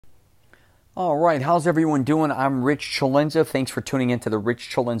All right, how's everyone doing? I'm Rich CELENZA. Thanks for tuning into the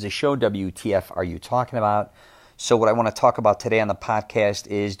Rich CELENZA Show. WTF are you talking about? So what I want to talk about today on the podcast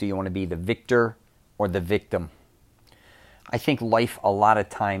is, do you want to be the victor or the victim? I think life a lot of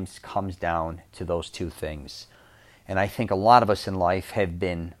times comes down to those two things. And I think a lot of us in life have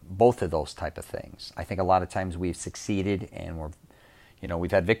been both of those type of things. I think a lot of times we've succeeded and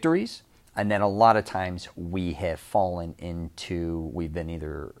we've had victories. And then a lot of times we have we've been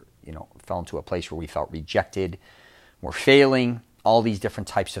either fell into a place where we felt rejected, we're failing, all these different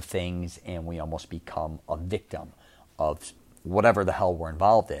types of things, and we almost become a victim of whatever the hell we're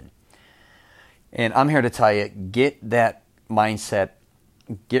involved in. And I'm here to tell you, get that mindset,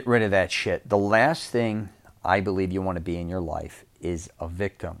 get rid of that shit. The last thing I believe you want to be in your life is a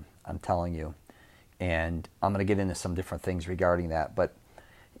victim, I'm telling you. And I'm going to get into some different things regarding that, but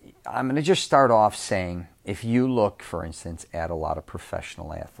I'm going to just start off saying, if you look, for instance, at a lot of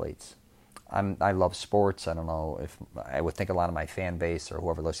professional athletes, I love sports. I don't know if I would think a lot of my fan base or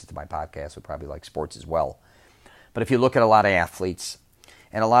whoever listens to my podcast would probably like sports as well. But if you look at a lot of athletes,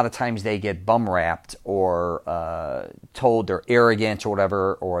 and a lot of times they get bum rapped or told they're arrogant or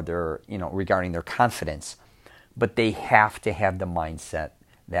whatever, or they're regarding their confidence, but they have to have the mindset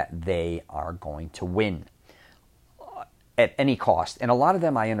that they are going to win at any cost. And a lot of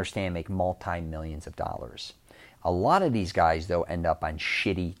them, I understand, make multi-millions of dollars. A lot of these guys, though, end up on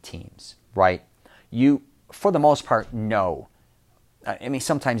shitty teams, right? You, for the most part, know. I mean,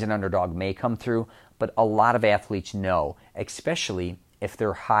 sometimes an underdog may come through, but a lot of athletes know, especially if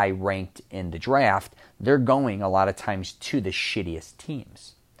they're high ranked in the draft, they're going a lot of times to the shittiest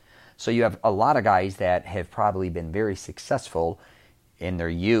teams. So you have a lot of guys that have probably been very successful in their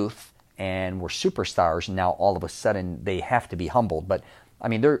youth and were superstars. Now all of a sudden they have to be humbled. But I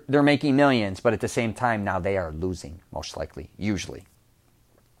mean, they're making millions, but at the same time now they are losing, most likely, usually.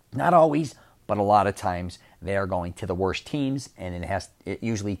 Not always, but a lot of times they are going to the worst teams, and it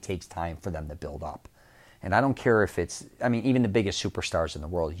usually takes time for them to build up. And I don't care if even the biggest superstars in the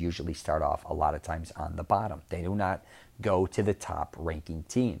world usually start off a lot of times on the bottom. They do not go to the top ranking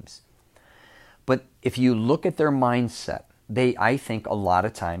teams. But if you look at their mindset, I think a lot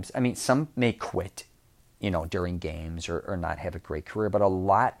of times, some may quit, during games or not have a great career, but a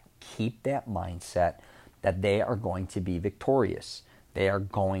lot keep that mindset that they are going to be victorious. They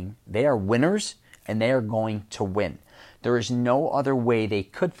are winners, and they are going to win. There is no other way they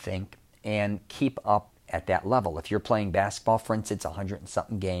could think and keep up at that level. If you're playing basketball, for instance, 100 and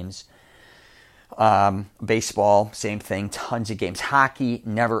something games, baseball, same thing, tons of games. Hockey,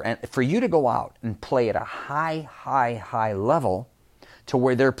 never end. For you to go out and play at a high level to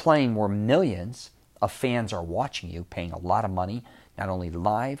where they're playing where millions of fans are watching you, paying a lot of money, not only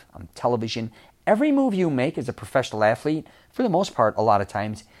live, on television. Every move you make as a professional athlete, for the most part, a lot of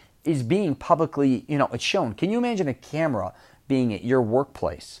times, is being publicly, it's shown. Can you imagine a camera being at your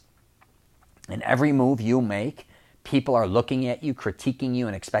workplace? And every move you make, people are looking at you, critiquing you,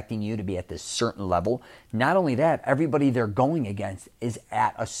 and expecting you to be at this certain level. Not only that, everybody they're going against is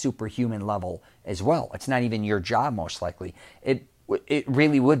at a superhuman level as well. It's not even your job, most likely. It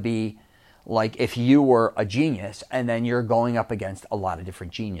really would be like if you were a genius and then you're going up against a lot of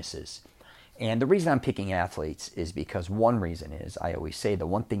different geniuses. And the reason I'm picking athletes is because one reason is, I always say, the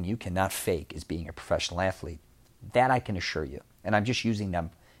one thing you cannot fake is being a professional athlete. That I can assure you. And I'm just using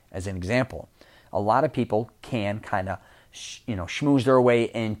them as an example. A lot of people can kind of, schmooze their way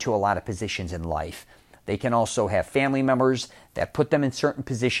into a lot of positions in life. They can also have family members that put them in certain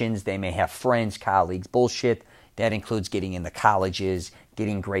positions. They may have friends, colleagues, bullshit. That includes getting into colleges,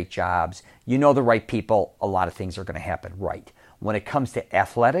 getting great jobs. You know the right people, a lot of things are going to happen right. When it comes to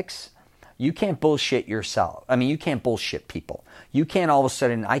athletics, you can't bullshit yourself. You can't bullshit people. You can't all of a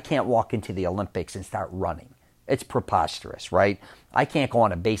sudden, I can't walk into the Olympics and start running. It's preposterous, right? I can't go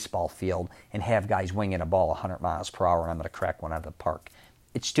on a baseball field and have guys winging a ball 100 miles per hour and I'm going to crack one out of the park.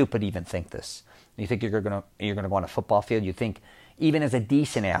 It's stupid to even think this. You think you're going to go on a football field? You think even as a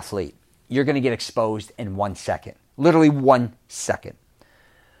decent athlete, you're going to get exposed in 1 second. Literally 1 second.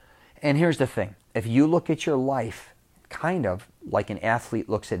 And here's the thing. If you look at your life kind of like an athlete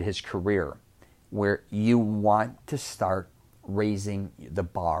looks at his career, where you want to start raising the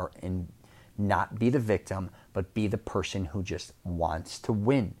bar and not be the victim, but be the person who just wants to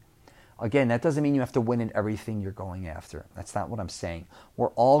win. Again, that doesn't mean you have to win in everything you're going after. That's not what I'm saying. We're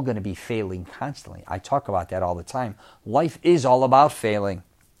all going to be failing constantly. I talk about that all the time. Life is all about failing.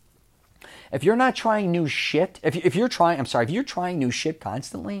 If you're not trying new shit, if you're trying new shit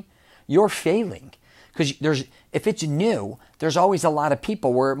constantly, you're failing. Because if it's new, there's always a lot of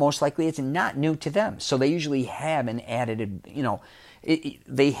people where most likely it's not new to them. So they usually have an added,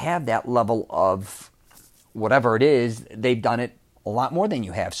 they have that level of whatever it is. They've done it a lot more than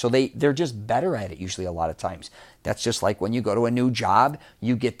you have. So they're just better at it usually a lot of times. That's just like when you go to a new job,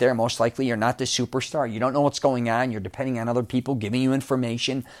 you get there, most likely you're not the superstar. You don't know what's going on. You're depending on other people giving you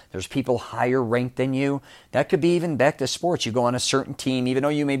information. There's people higher ranked than you. That could be even back to sports. You go on a certain team, even though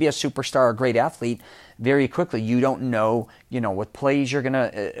you may be a superstar or a great athlete, very quickly you don't know, what plays you're going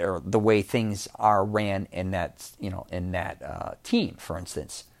to, or the way things are ran in that, in that team, for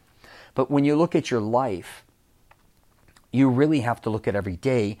instance. But when you look at your life, you really have to look at every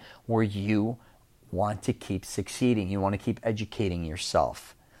day where you want to keep succeeding. You want to keep educating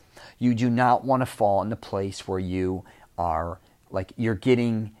yourself. You do not want to fall in the place where you are like you're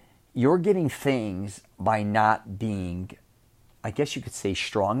getting things by not being, I guess you could say,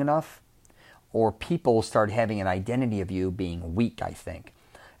 strong enough, or people start having an identity of you being weak, I think.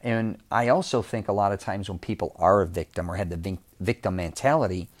 And I also think a lot of times when people are a victim or have the victim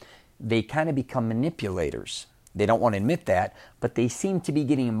mentality, they kind of become manipulators. They don't want to admit that, but they seem to be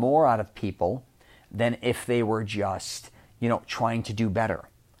getting more out of people than if they were just, trying to do better.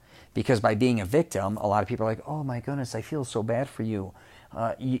 Because by being a victim, a lot of people are like, oh my goodness, I feel so bad for you.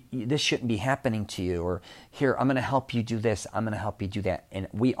 This shouldn't be happening to you. Or here, I'm going to help you do this. I'm going to help you do that. And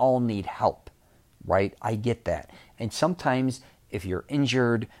we all need help, right? I get that. And sometimes if you're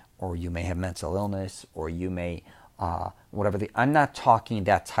injured, or you may have mental illness, or you may... I'm not talking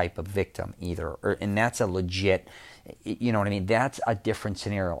that type of victim either, and that's a legit, you know what I mean? That's a different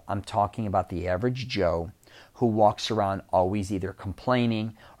scenario. I'm talking about the average Joe who walks around always either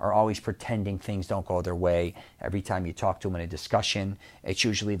complaining or always pretending things don't go their way. Every time you talk to them in a discussion, it's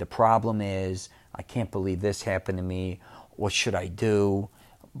usually the problem is, I can't believe this happened to me. What should I do?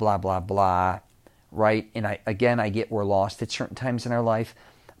 Blah, blah, blah, right? And I get we're lost at certain times in our life.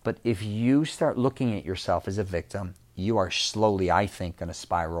 But if you start looking at yourself as a victim, you are slowly, I think, going to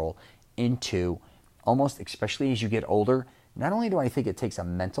spiral into almost, especially as you get older. Not only do I think it takes a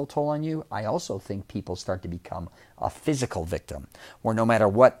mental toll on you, I also think people start to become a physical victim, where no matter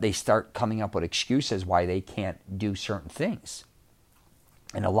what, they start coming up with excuses why they can't do certain things.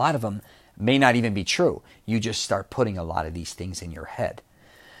 And a lot of them may not even be true. You just start putting a lot of these things in your head.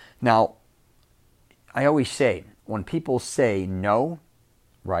 Now, I always say, when people say no,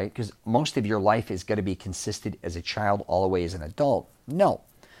 right? Because most of your life is going to be consistent as a child all the way as an adult. No.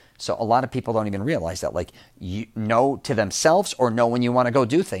 So a lot of people don't even realize that. Like, no to themselves, or no when you want to go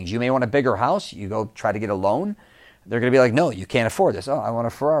do things. You may want a bigger house. You go try to get a loan. They're going to be like, no, you can't afford this. Oh, I want a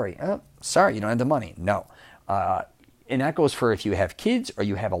Ferrari. Oh, sorry, you don't have the money. No. And that goes for if you have kids or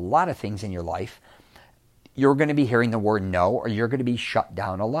you have a lot of things in your life. You're going to be hearing the word no, or you're going to be shut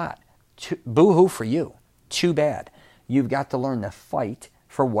down a lot. Boo-hoo for you. Too bad. You've got to learn to fight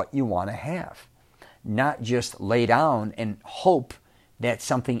for what you want to have. Not just lay down and hope that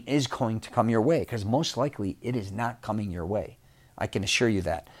something is going to come your way, because most likely it is not coming your way. I can assure you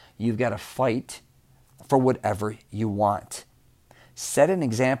that. You've got to fight for whatever you want. Set an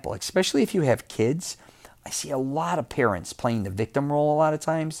example, especially if you have kids. I see a lot of parents playing the victim role a lot of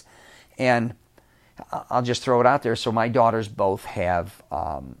times, and I'll just throw it out there. So my daughters both have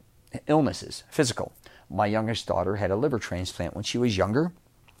illnesses, physical. My youngest daughter had a liver transplant when she was younger.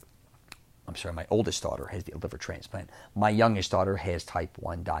 I'm sorry, my oldest daughter has the liver transplant. My youngest daughter has type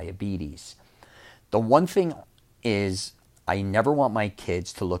 1 diabetes. The one thing is, I never want my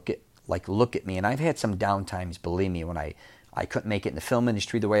kids to look at me, and I've had some down times, believe me, when I couldn't make it in the film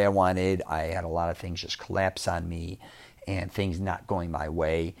industry the way I wanted. I had a lot of things just collapse on me and things not going my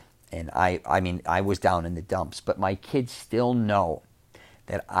way. And I was down in the dumps. But my kids still know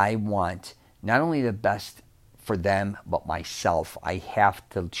that I want not only the best for them, but myself. I have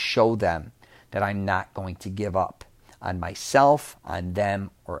to show them that I'm not going to give up on myself, on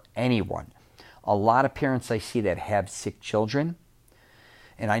them, or anyone. A lot of parents I see that have sick children,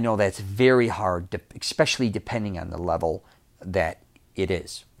 and I know that's very hard, especially depending on the level that it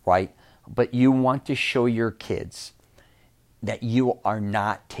is, right? But you want to show your kids that you are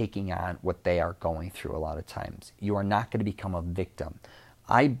not taking on what they are going through a lot of times. You are not going to become a victim.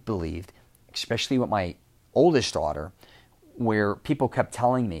 I believed, especially with my oldest daughter, where people kept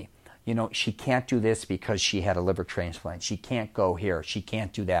telling me, she can't do this because she had a liver transplant. She can't go here. She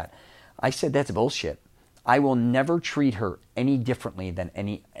can't do that. I said, that's bullshit. I will never treat her any differently than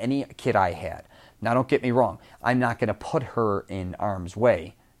any kid I had. Now, don't get me wrong. I'm not going to put her in harm's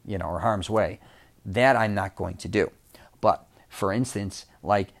way, or harm's way. That I'm not going to do. But, for instance,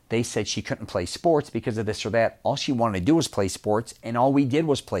 like they said she couldn't play sports because of this or that. All she wanted to do was play sports, and all we did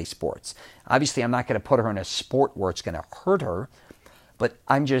was play sports. Obviously, I'm not going to put her in a sport where it's going to hurt her, but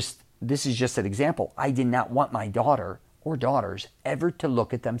this is just an example. I did not want my daughter or daughters ever to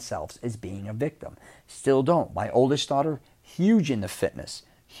look at themselves as being a victim. Still don't. My oldest daughter, huge into fitness,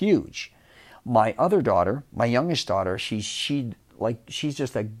 huge. My other daughter, my youngest daughter, she's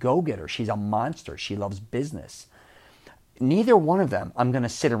just a go-getter. She's a monster. She loves business. Neither one of them, I'm going to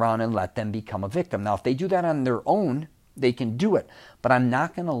sit around and let them become a victim. Now, if they do that on their own, they can do it. But I'm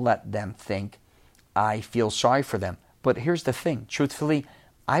not going to let them think I feel sorry for them. But here's the thing. Truthfully,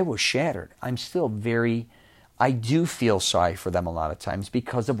 I was shattered. I do feel sorry for them a lot of times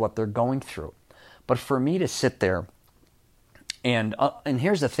because of what they're going through. But for me to sit there, and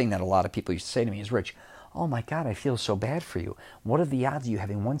here's the thing that a lot of people used to say to me is, Rich, oh my God, I feel so bad for you. What are the odds of you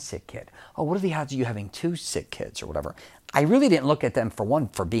having one sick kid? Oh, what are the odds of you having two sick kids or whatever? I really didn't look at them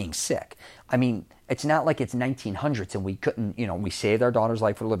for being sick. I mean, it's not like it's 1900s and we couldn't, we saved our daughter's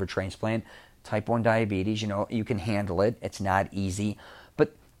life with a liver transplant, type 1 diabetes, you can handle it. It's not easy.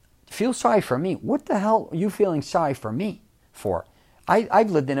 But feel sorry for me. What the hell are you feeling sorry for me for?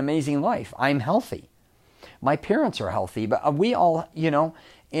 I've lived an amazing life. I'm healthy. My parents are healthy, but we all,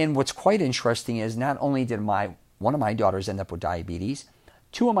 and what's quite interesting is not only did one of my daughters end up with diabetes,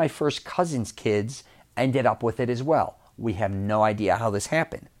 two of my first cousins' kids ended up with it as well. We have no idea how this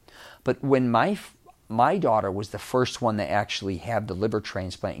happened. But when my daughter was the first one to actually have the liver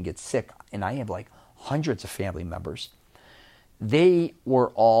transplant and get sick, and I have like hundreds of family members, they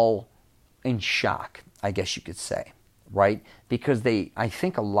were all in shock, I guess you could say, right? Because I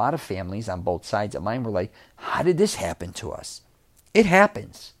think a lot of families on both sides of mine were like, how did this happen to us? It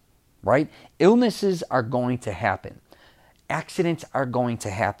happens, right? Illnesses are going to happen. Accidents are going to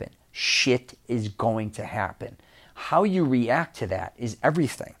happen. Shit is going to happen. How you react to that is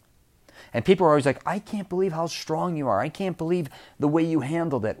everything. And people are always like, I can't believe how strong you are. I can't believe the way you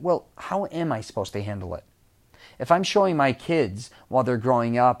handled it. Well, how am I supposed to handle it? If I'm showing my kids while they're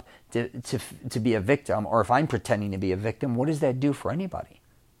growing up to be a victim, or if I'm pretending to be a victim, what does that do for anybody,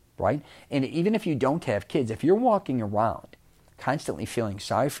 right? And even if you don't have kids, if you're walking around constantly feeling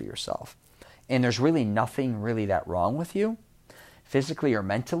sorry for yourself, and there's really nothing really that wrong with you, physically or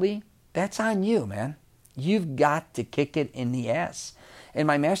mentally, that's on you, man. You've got to kick it in the ass. In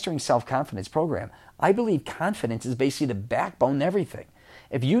my Mastering Self-Confidence program, I believe confidence is basically the backbone to everything.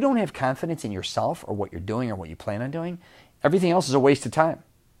 If you don't have confidence in yourself or what you're doing or what you plan on doing, everything else is a waste of time.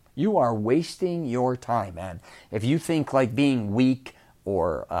 You are wasting your time, man. If you think like being weak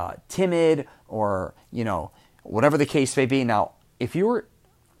or timid or, whatever the case may be. Now,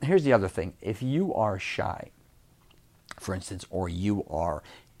 here's the other thing. If you are shy, for instance, or you are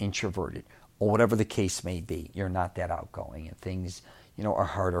introverted, or whatever the case may be, you're not that outgoing and things, are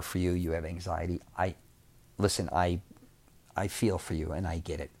harder for you, you have anxiety. I feel for you and I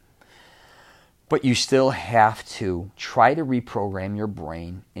get it. But you still have to try to reprogram your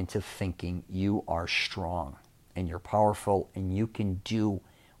brain into thinking you are strong and you're powerful and you can do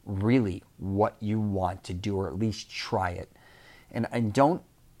really what you want to do, or at least try it. And don't,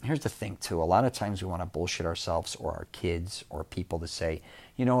 here's the thing too, a lot of times we want to bullshit ourselves or our kids or people to say,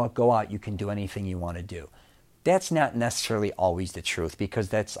 you know what, go out, you can do anything you want to do. That's not necessarily always the truth,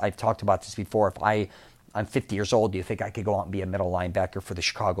 because I've talked about this before. If I'm 50 years old, do you think I could go out and be a middle linebacker for the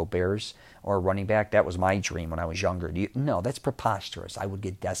Chicago Bears or a running back? That was my dream when I was younger. No, that's preposterous. I would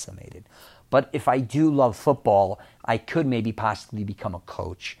get decimated. But if I do love football, I could maybe possibly become a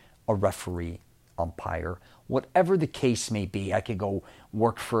coach, a referee, umpire, whatever the case may be. I could go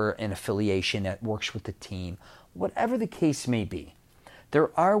work for an affiliation that works with the team, whatever the case may be.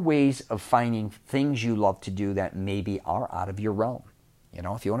 There are ways of finding things you love to do that maybe are out of your realm.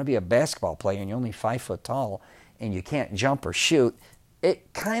 If you want to be a basketball player and you're only 5 foot tall and you can't jump or shoot,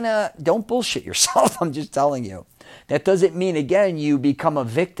 don't bullshit yourself. I'm just telling you. That doesn't mean, again, you become a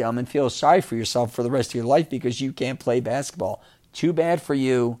victim and feel sorry for yourself for the rest of your life because you can't play basketball. Too bad for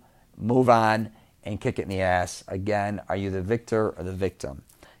you. Move on and kick it in the ass. Again, are you the victor or the victim?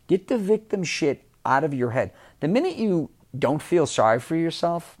 Get the victim shit out of your head. The minute you don't feel sorry for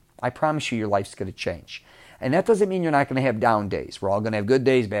yourself, I promise you your life's going to change. And that doesn't mean you're not going to have down days. We're all going to have good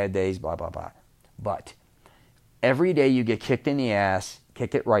days, bad days, blah, blah, blah. But every day you get kicked in the ass,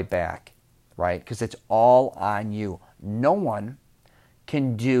 kick it right back, right? Because it's all on you. No one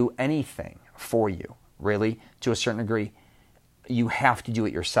can do anything for you, really, to a certain degree. You have to do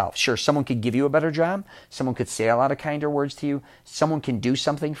it yourself. Sure, someone could give you a better job. Someone could say a lot of kinder words to you. Someone can do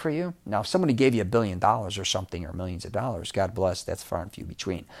something for you. Now, if somebody gave you $1 billion or something, or millions of dollars, God bless, that's far and few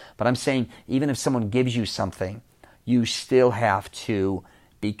between. But I'm saying, even if someone gives you something, you still have to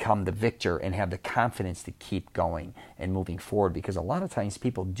become the victor and have the confidence to keep going and moving forward, because a lot of times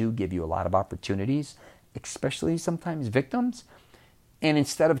people do give you a lot of opportunities, especially sometimes victims, and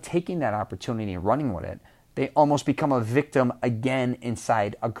instead of taking that opportunity and running with it, They almost become a victim again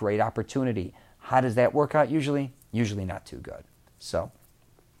inside a great opportunity. How does that work out usually? Usually not too good. So,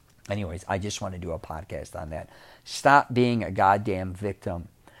 anyways, I just want to do a podcast on that. Stop being a goddamn victim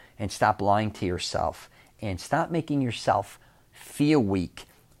and stop lying to yourself and stop making yourself feel weak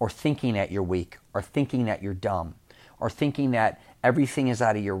or thinking that you're weak or thinking that you're dumb or thinking that everything is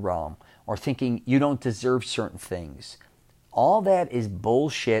out of your realm or thinking you don't deserve certain things. All that is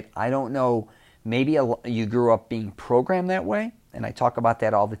bullshit. I don't know. Maybe you grew up being programmed that way, and I talk about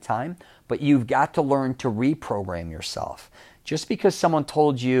that all the time, but you've got to learn to reprogram yourself. Just because someone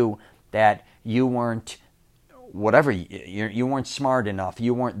told you that you weren't whatever, you weren't smart enough,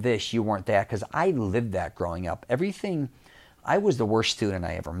 you weren't this, you weren't that, because I lived that growing up. I was the worst student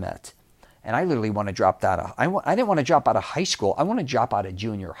I ever met. And I literally want to drop out of, I didn't want to drop out of high school. I want to drop out of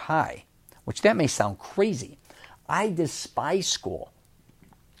junior high, which that may sound crazy. I despise school.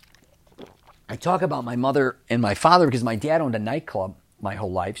 I talk about my mother and my father because my dad owned a nightclub my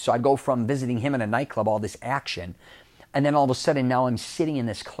whole life. So I'd go from visiting him in a nightclub, all this action, and then all of a sudden now I'm sitting in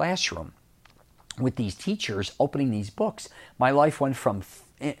this classroom with these teachers opening these books. My life went from,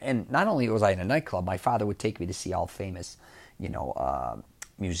 and not only was I in a nightclub, my father would take me to see all famous,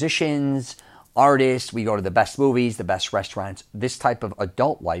 musicians, artists. We go to the best movies, the best restaurants, this type of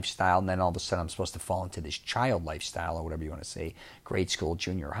adult lifestyle. And then all of a sudden I'm supposed to fall into this child lifestyle or whatever you want to say, grade school,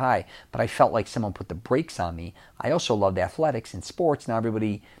 junior high. But I felt like someone put the brakes on me. I also loved athletics and sports. Now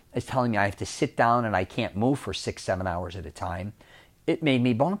everybody is telling me I have to sit down and I can't move for 6-7 hours at a time. It made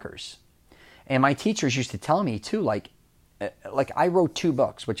me bonkers. And my teachers used to tell me too, like I wrote 2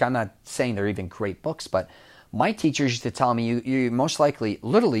 books, which I'm not saying they're even great books, but my teachers used to tell me, you most likely,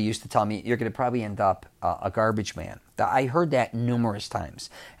 literally used to tell me, you're going to probably end up a garbage man. I heard that numerous times.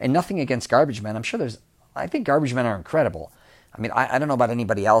 And nothing against garbage men. I think garbage men are incredible. I mean, I don't know about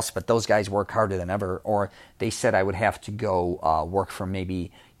anybody else, but those guys work harder than ever. Or they said I would have to go work for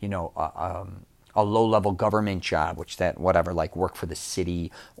maybe, a low-level government job, like work for the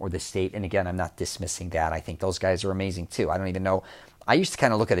city or the state. And again, I'm not dismissing that. I think those guys are amazing too. I don't even know. I used to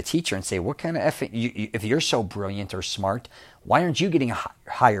kind of look at a teacher and say, what kind of effort, if you're so brilliant or smart, why aren't you getting a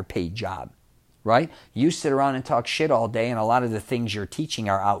higher paid job, right? You sit around and talk shit all day, and a lot of the things you're teaching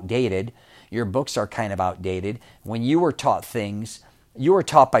are outdated. Your books are kind of outdated. When you were taught things, you were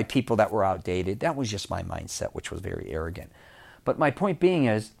taught by people that were outdated. That was just my mindset, which was very arrogant. But my point being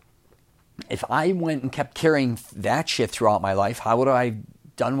is, if I went and kept carrying that shit throughout my life, how would I have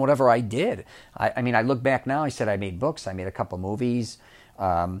done whatever I did? I mean, I look back now, I said I made books, I made a couple movies,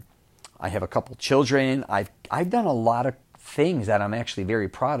 I have a couple children. I've done a lot of things that I'm actually very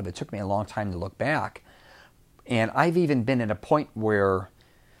proud of. It took me a long time to look back. And I've even been at a point where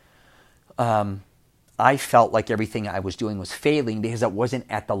I felt like everything I was doing was failing because it wasn't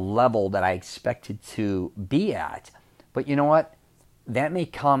at the level that I expected to be at. But you know what? That may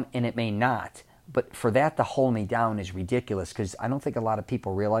come and it may not. But for that to hold me down is ridiculous, because I don't think a lot of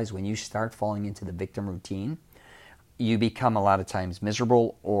people realize when you start falling into the victim routine, you become a lot of times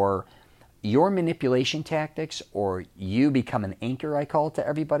miserable, or your manipulation tactics, or you become an anchor, I call it, to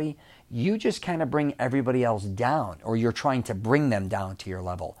everybody. You just kind of bring everybody else down, or you're trying to bring them down to your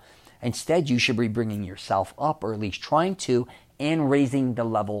level. Instead, you should be bringing yourself up, or at least trying to, and raising the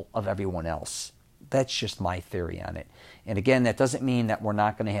level of everyone else. That's just my theory on it. And again, that doesn't mean that we're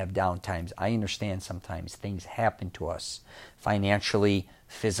not going to have down times. I understand sometimes things happen to us financially,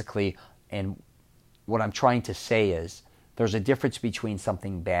 physically, and what I'm trying to say is there's a difference between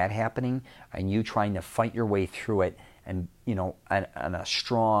something bad happening and you trying to fight your way through it and, in a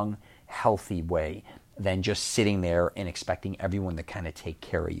strong, healthy way than just sitting there and expecting everyone to kind of take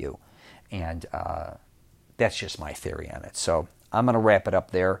care of you. And that's just my theory on it. So I'm going to wrap it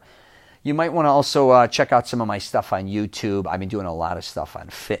up there. You might want to also check out some of my stuff on YouTube. I've been doing a lot of stuff on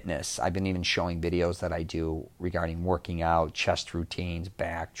fitness. I've been even showing videos that I do regarding working out, chest routines,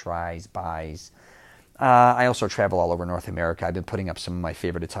 back, tries, buys. I also travel all over North America. I've been putting up some of my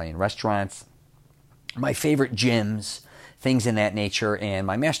favorite Italian restaurants, my favorite gyms, things in that nature, and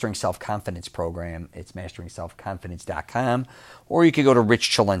my Mastering Self-Confidence program. It's masteringselfconfidence.com, or you could go to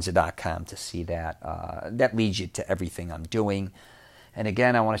richcelenza.com to see that. That leads you to everything I'm doing. And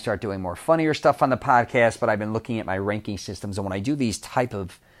again, I want to start doing more funnier stuff on the podcast, but I've been looking at my ranking systems, and when I do these type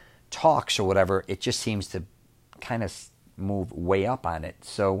of talks or whatever, it just seems to kind of move way up on it.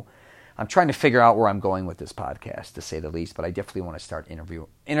 So I'm trying to figure out where I'm going with this podcast, to say the least, but I definitely want to start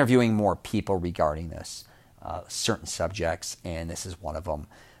interviewing more people regarding this, certain subjects, and this is one of them.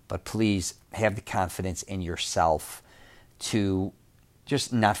 But please have the confidence in yourself to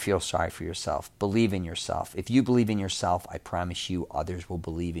just not feel sorry for yourself. Believe in yourself. If you believe in yourself, I promise you others will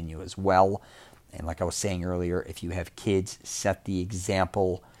believe in you as well. And like I was saying earlier, if you have kids, set the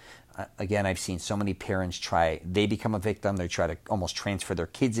example. Again, I've seen so many parents they become a victim, they try to almost transfer their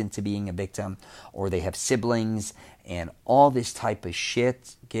kids into being a victim, or they have siblings, and all this type of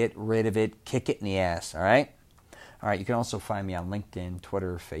shit. Get rid of it, kick it in the ass, all right? All right, you can also find me on LinkedIn,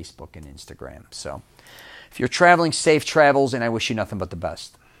 Twitter, Facebook, and Instagram. So if you're traveling, safe travels, and I wish you nothing but the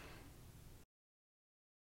best.